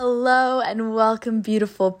Hello and welcome,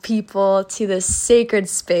 beautiful people, to this sacred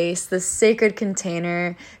space, this sacred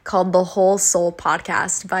container called the Whole Soul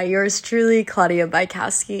Podcast by yours truly, Claudia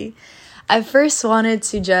Bykowski. I first wanted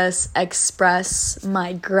to just express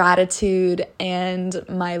my gratitude and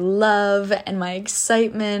my love and my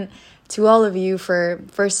excitement to all of you for,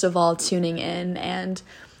 first of all, tuning in and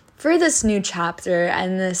for this new chapter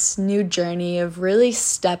and this new journey of really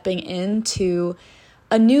stepping into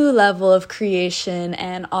a new level of creation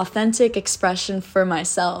and authentic expression for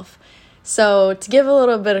myself. So to give a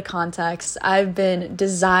little bit of context, I've been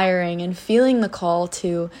desiring and feeling the call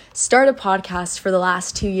to start a podcast for the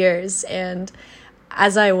last 2 years. And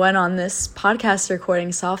as I went on this podcast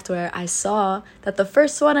recording software, I saw that the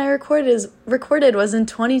first one I recorded was in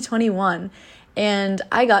 2021. And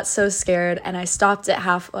I got so scared and I stopped it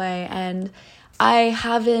halfway, and I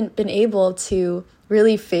haven't been able to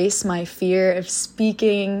really face my fear of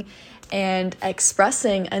speaking and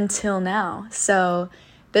expressing until now. So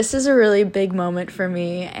this is a really big moment for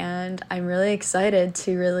me, and I'm really excited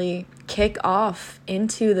to really kick off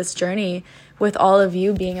into this journey with all of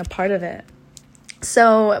you being a part of it.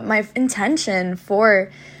 So my intention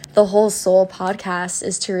for the Whole Soul Podcast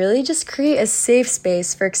is to really just create a safe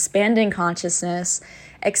space for expanding consciousness,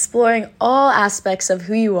 exploring all aspects of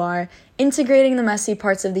who you are, integrating the messy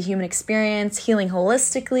parts of the human experience, healing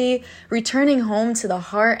holistically, returning home to the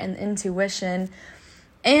heart and intuition,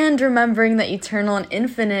 and remembering the eternal and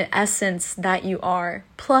infinite essence that you are,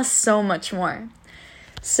 plus so much more.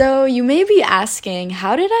 So you may be asking,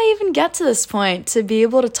 how did I even get to this point to be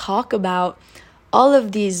able to talk about all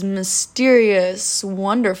of these mysterious,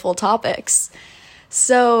 wonderful topics?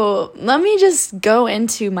 So let me just go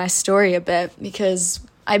into my story a bit, because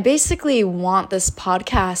I basically want this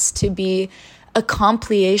podcast to be a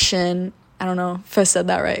compilation, I don't know if I said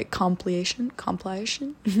that right, compilation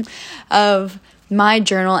of my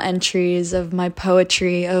journal entries, of my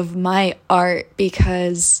poetry, of my art,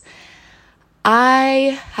 because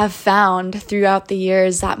I have found throughout the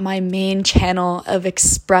years that my main channel of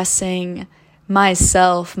expressing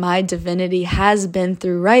myself, my divinity, has been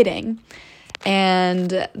through writing.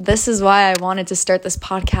 And this is why I wanted to start this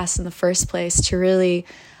podcast in the first place, to really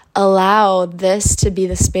allow this to be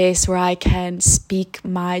the space where I can speak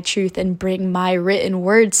my truth and bring my written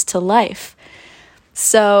words to life.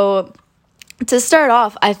 So to start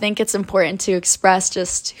off, I think it's important to express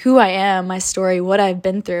just who I am, my story, what I've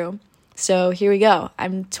been through. So here we go.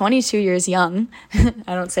 I'm 22 years young.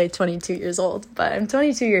 I don't say 22 years old, but I'm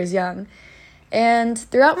 22 years young. And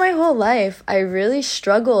throughout my whole life, I really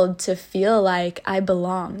struggled to feel like I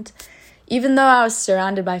belonged. Even though I was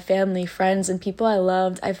surrounded by family, friends, and people I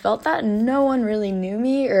loved, I felt that no one really knew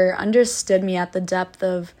me or understood me at the depth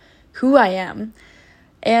of who I am.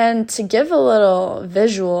 And to give a little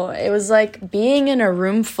visual, it was like being in a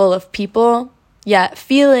room full of people, yet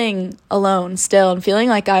feeling alone still and feeling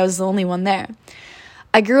like I was the only one there.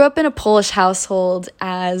 I grew up in a Polish household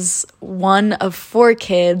as one of 4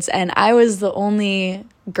 kids, and I was the only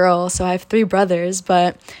girl, so I have 3 brothers,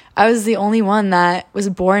 but I was the only one that was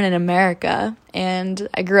born in America, and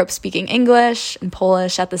I grew up speaking English and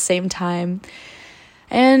Polish at the same time.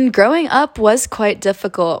 And growing up was quite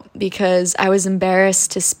difficult because I was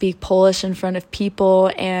embarrassed to speak Polish in front of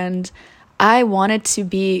people, and I wanted to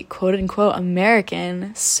be quote-unquote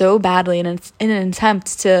American so badly in an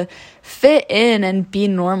attempt to fit in and be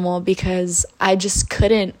normal, because I just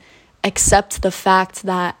couldn't accept the fact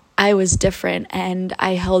that I was different, and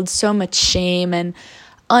I held so much shame and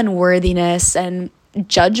unworthiness and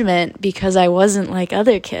judgment because I wasn't like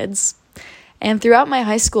other kids. And throughout my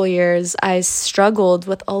high school years, I struggled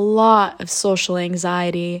with a lot of social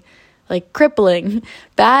anxiety, like crippling,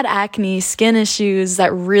 bad acne, skin issues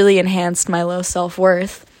that really enhanced my low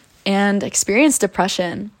self-worth, and experienced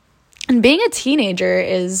depression. And being a teenager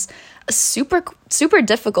is a super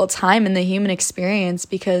difficult time in the human experience,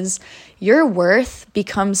 because your worth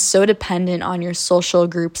becomes so dependent on your social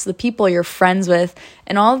groups, the people you're friends with,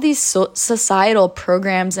 and all of these societal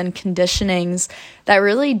programs and conditionings that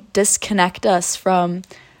really disconnect us from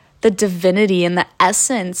the divinity and the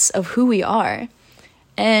essence of who we are.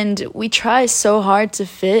 And we try so hard to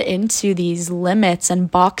fit into these limits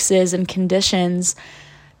and boxes and conditions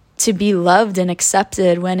to be loved and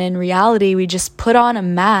accepted, when in reality we just put on a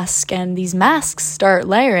mask, and these masks start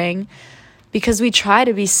layering because we try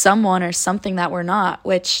to be someone or something that we're not,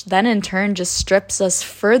 which then in turn just strips us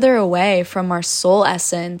further away from our soul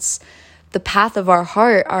essence, the path of our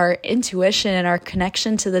heart, our intuition, and our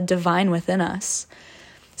connection to the divine within us.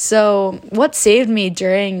 So what saved me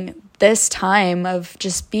during this time of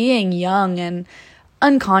just being young and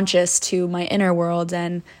unconscious to my inner world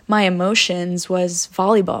and my emotions was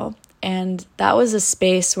volleyball. And that was a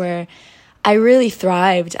space where I really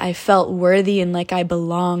thrived. I felt worthy and like I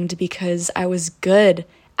belonged because I was good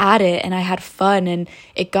at it and I had fun and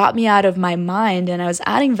it got me out of my mind and I was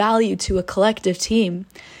adding value to a collective team.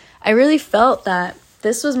 I really felt that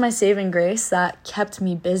this was my saving grace that kept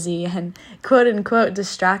me busy and quote unquote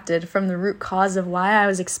distracted from the root cause of why I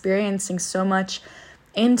was experiencing so much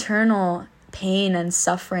internal pain and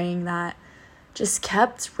suffering that just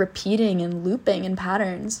kept repeating and looping in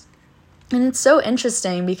patterns. And it's so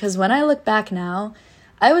interesting because when I look back now,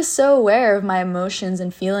 I was so aware of my emotions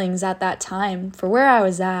and feelings at that time for where I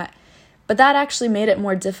was at, but that actually made it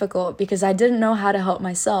more difficult because I didn't know how to help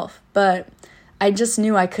myself, but I just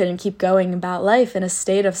knew I couldn't keep going about life in a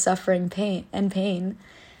state of suffering pain.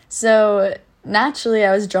 So naturally,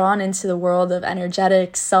 I was drawn into the world of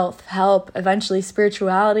energetics, self-help, eventually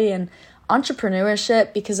spirituality, and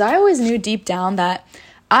entrepreneurship because I always knew deep down that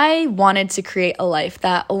I wanted to create a life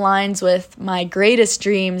that aligns with my greatest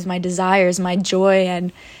dreams, my desires, my joy,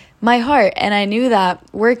 and my heart. And I knew that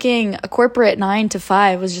working a corporate 9 to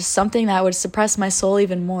 5 was just something that would suppress my soul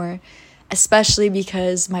even more, especially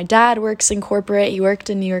because my dad works in corporate. He worked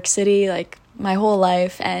in New York City like my whole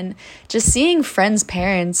life. And just seeing friends'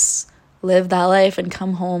 parents live that life and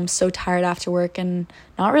come home so tired after work and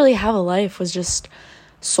not really have a life was just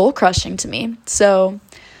soul crushing to me. So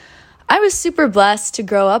I was super blessed to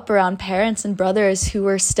grow up around parents and brothers who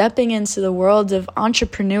were stepping into the world of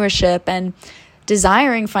entrepreneurship and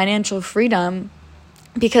desiring financial freedom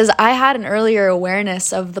because I had an earlier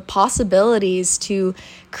awareness of the possibilities to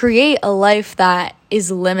create a life that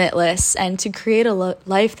is limitless and to create a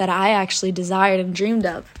life that I actually desired and dreamed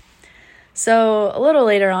of. So a little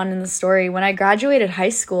later on in the story, when I graduated high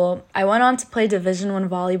school, I went on to play Division I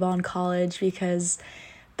volleyball in college because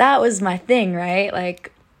that was my thing, right?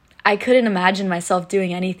 Like, I couldn't imagine myself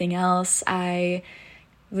doing anything else. I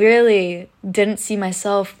really didn't see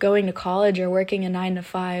myself going to college or working a 9 to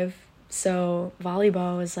 5. So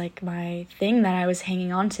volleyball was like my thing that I was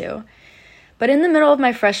hanging on to. But in the middle of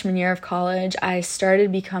my freshman year of college, I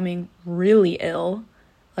started becoming really ill,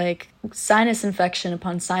 like sinus infection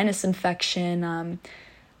upon sinus infection,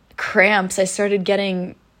 cramps. I started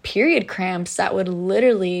getting period cramps that would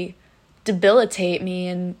literally debilitate me,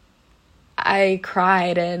 and I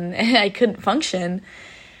cried and I couldn't function.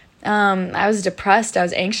 I was depressed, I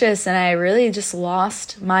was anxious, and I really just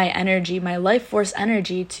lost my energy, my life force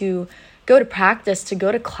energy to go to practice, to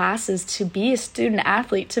go to classes, to be a student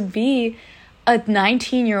athlete, to be a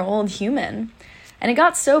 19-year-old human. And it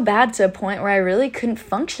got so bad to a point where I really couldn't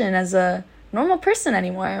function as a normal person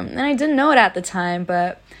anymore. And I didn't know it at the time,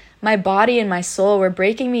 but my body and my soul were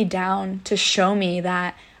breaking me down to show me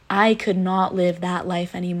that I could not live that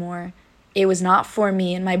life anymore. It was not for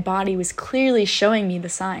me, and my body was clearly showing me the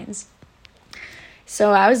signs.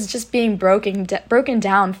 So I was just being broken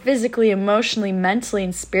down physically, emotionally, mentally,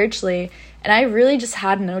 and spiritually, and I really just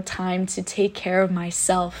had no time to take care of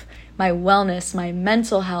myself, my wellness, my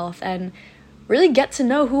mental health, and really get to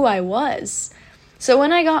know who I was. So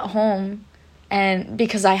when I got home, and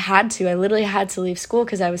because I literally had to leave school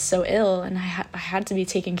because I was so ill, and I had to be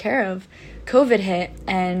taken care of, COVID hit,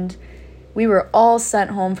 and we were all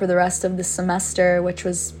sent home for the rest of the semester, which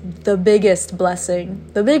was the biggest blessing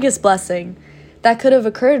that could have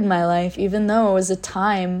occurred in my life, even though it was a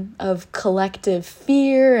time of collective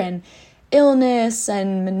fear and illness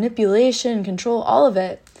and manipulation and control, all of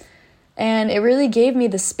it. And it really gave me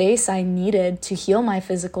the space I needed to heal my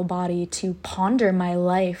physical body, to ponder my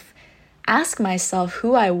life, ask myself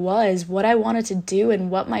who I was, what I wanted to do, and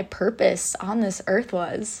what my purpose on this earth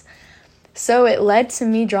was. So it led to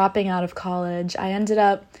me dropping out of college. I ended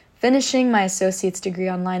up finishing my associate's degree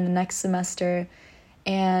online the next semester,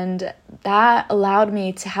 and that allowed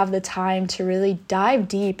me to have the time to really dive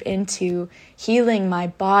deep into healing my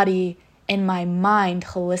body and my mind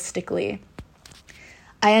holistically.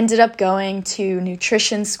 I ended up going to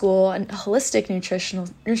nutrition school and holistic nutrition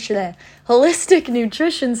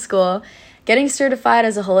school, getting certified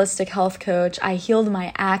as a holistic health coach. I healed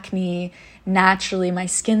my acne naturally, my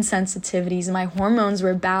skin sensitivities, my hormones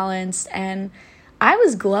were balanced, and I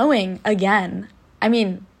was glowing again. I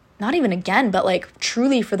mean, not even again, but like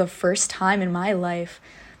truly for the first time in my life.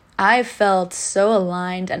 I felt so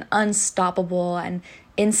aligned and unstoppable and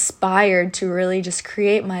inspired to really just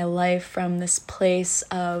create my life from this place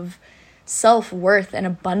of self-worth and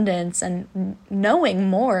abundance and knowing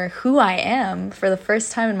more who I am for the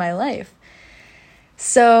first time in my life.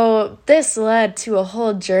 So this led to a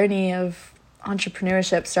whole journey of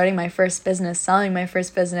entrepreneurship, starting my first business, selling my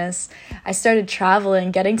first business, I started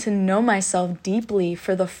traveling, getting to know myself deeply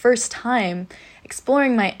for the first time,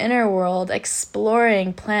 exploring my inner world,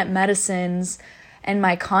 exploring plant medicines and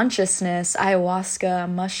my consciousness, ayahuasca,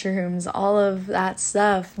 mushrooms, all of that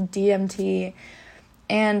stuff, DMT.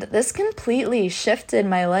 And this completely shifted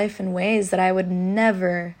my life in ways that I would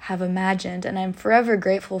never have imagined. And I'm forever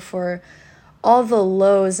grateful for all the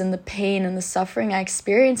lows and the pain and the suffering I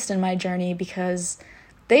experienced in my journey, because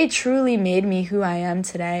they truly made me who I am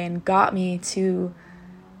today and got me to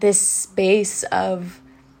this space of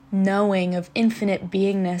knowing, of infinite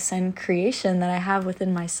beingness and creation that I have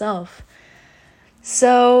within myself.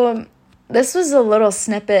 So this was a little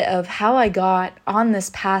snippet of how I got on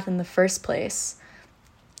this path in the first place.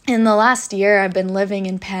 In the last year, I've been living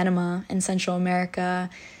in Panama in Central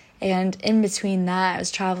America. And in between that, I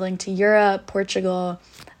was traveling to Europe, Portugal.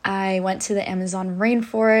 I went to the Amazon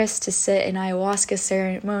rainforest to sit in ayahuasca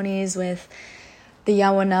ceremonies with the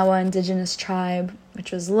Yawanawa indigenous tribe,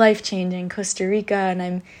 which was life-changing, Costa Rica. And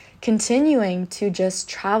I'm continuing to just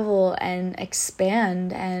travel and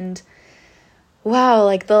expand. And wow,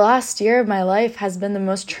 like the last year of my life has been the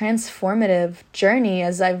most transformative journey,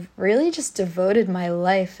 as I've really just devoted my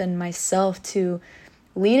life and myself to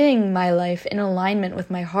leading my life in alignment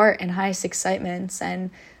with my heart and highest excitements, and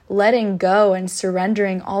letting go and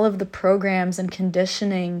surrendering all of the programs and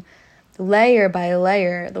conditioning layer by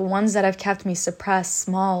layer, the ones that have kept me suppressed,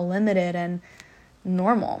 small, limited, and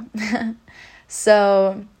normal.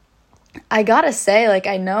 So I gotta say, like,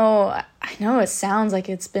 I know it sounds like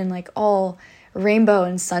it's been like all rainbow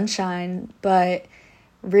and sunshine, but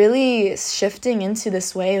really shifting into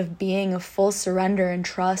this way of being of full surrender and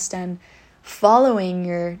trust and following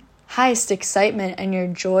your highest excitement and your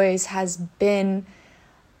joys has been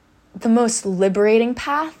the most liberating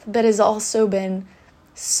path, but has also been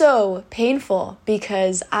so painful,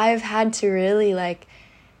 because I've had to really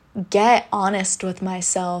get honest with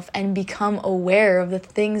myself and become aware of the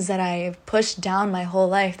things that I've pushed down my whole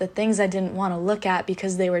life, the things I didn't want to look at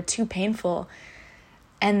because they were too painful.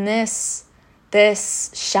 And these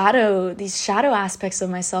shadow aspects of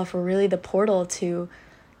myself were really the portal to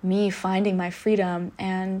me finding my freedom.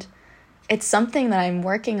 And it's something that I'm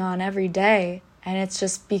working on every day, and it's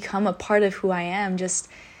just become a part of who I am, just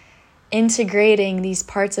integrating these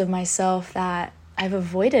parts of myself that I've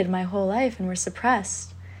avoided my whole life and were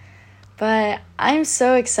suppressed. But I'm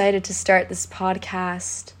so excited to start this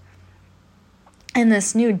podcast and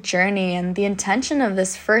this new journey. And the intention of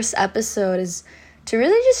this first episode is to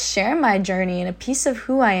really just share my journey and a piece of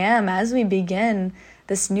who I am as we begin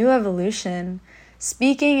this new evolution.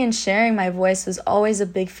 Speaking and sharing my voice was always a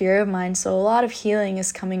big fear of mine, so a lot of healing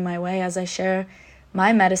is coming my way as I share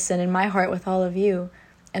my medicine and my heart with all of you.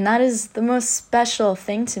 And that is the most special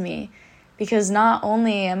thing to me, because not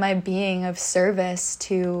only am I being of service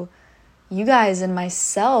to you guys and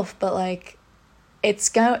myself, but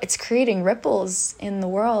it's creating ripples in the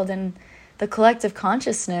world and the collective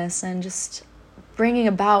consciousness, and just bringing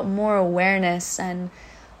about more awareness and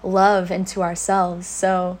love into ourselves.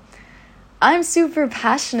 So I'm super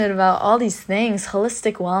passionate about all these things: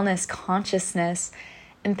 holistic wellness, consciousness,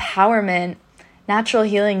 empowerment, natural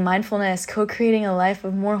healing, mindfulness, co-creating a life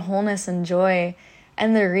of more wholeness and joy.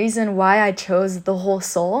 And the reason why I chose The Whole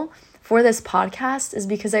Soul for this podcast is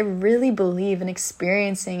because I really believe in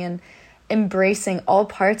experiencing and embracing all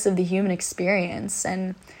parts of the human experience.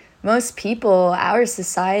 And most people, our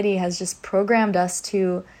society has just programmed us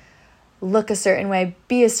to look a certain way,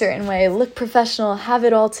 be a certain way, look professional, have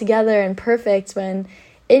it all together and perfect, when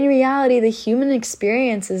in reality, the human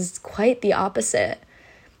experience is quite the opposite.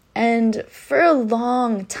 And for a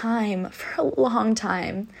long time,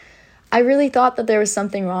 I really thought that there was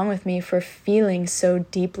something wrong with me for feeling so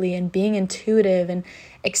deeply and being intuitive and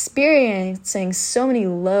experiencing so many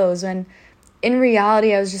lows, when in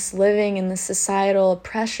reality, I was just living in the societal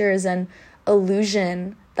pressures and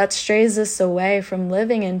illusion that strays us away from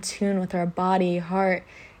living in tune with our body, heart,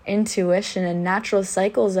 intuition, and natural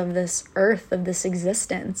cycles of this earth, of this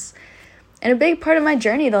existence. And a big part of my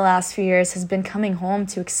journey the last few years has been coming home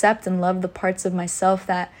to accept and love the parts of myself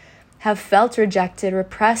that have felt rejected,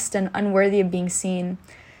 repressed, and unworthy of being seen.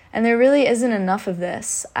 And there really isn't enough of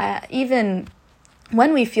this. Even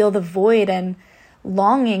when we feel the void and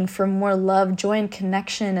longing for more love, joy, and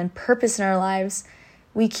connection and purpose in our lives,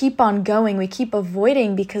 we keep on going, we keep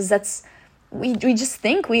avoiding, because we just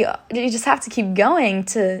think we just have to keep going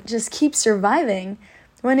to just keep surviving,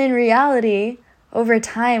 when in reality, over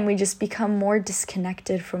time, we just become more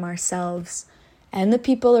disconnected from ourselves and the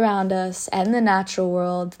people around us and the natural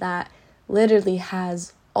world that literally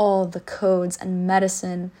has all the codes and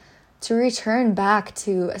medicine to return back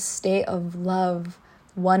to a state of love,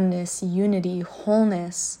 oneness, unity,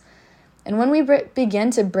 wholeness. And when we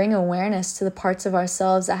begin to bring awareness to the parts of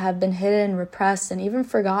ourselves that have been hidden, repressed, and even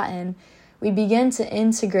forgotten, we begin to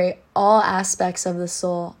integrate all aspects of the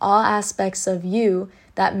soul, all aspects of you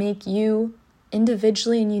that make you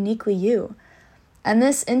individually and uniquely you. And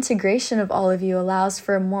this integration of all of you allows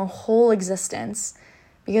for a more whole existence,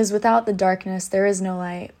 because without the darkness, there is no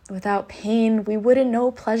light. Without pain, we wouldn't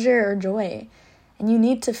know pleasure or joy. And you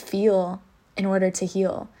need to feel in order to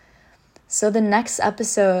heal. So the next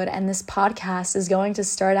episode and this podcast is going to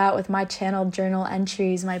start out with my channeled journal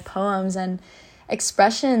entries, my poems, and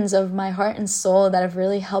expressions of my heart and soul that have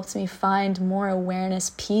really helped me find more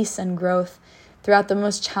awareness, peace, and growth throughout the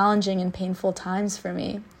most challenging and painful times for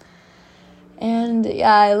me. And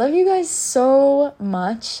yeah, I love you guys so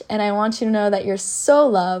much, and I want you to know that you're so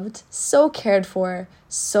loved, so cared for,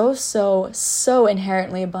 so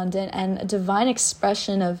inherently abundant, and a divine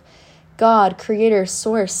expression of God, Creator,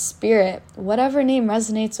 Source, Spirit, whatever name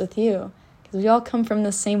resonates with you, because we all come from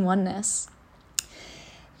the same oneness.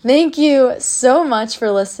 Thank you so much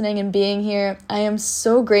for listening and being here. I am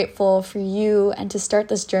so grateful for you and to start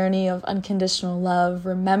this journey of unconditional love,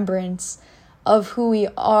 remembrance of who we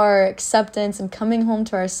are, acceptance, and coming home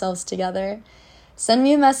to ourselves together. Send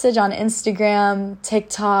me a message on Instagram,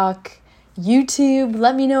 TikTok, YouTube.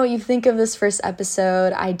 Let me know what you think of this first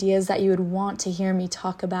episode, ideas that you would want to hear me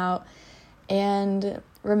talk about. And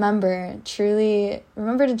remember to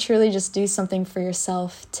truly just do something for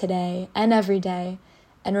yourself today and every day.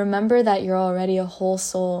 And remember that you're already a whole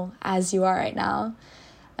soul as you are right now.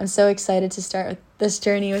 I'm so excited to start with this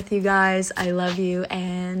journey with you guys. I love you,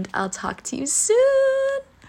 and I'll talk to you soon.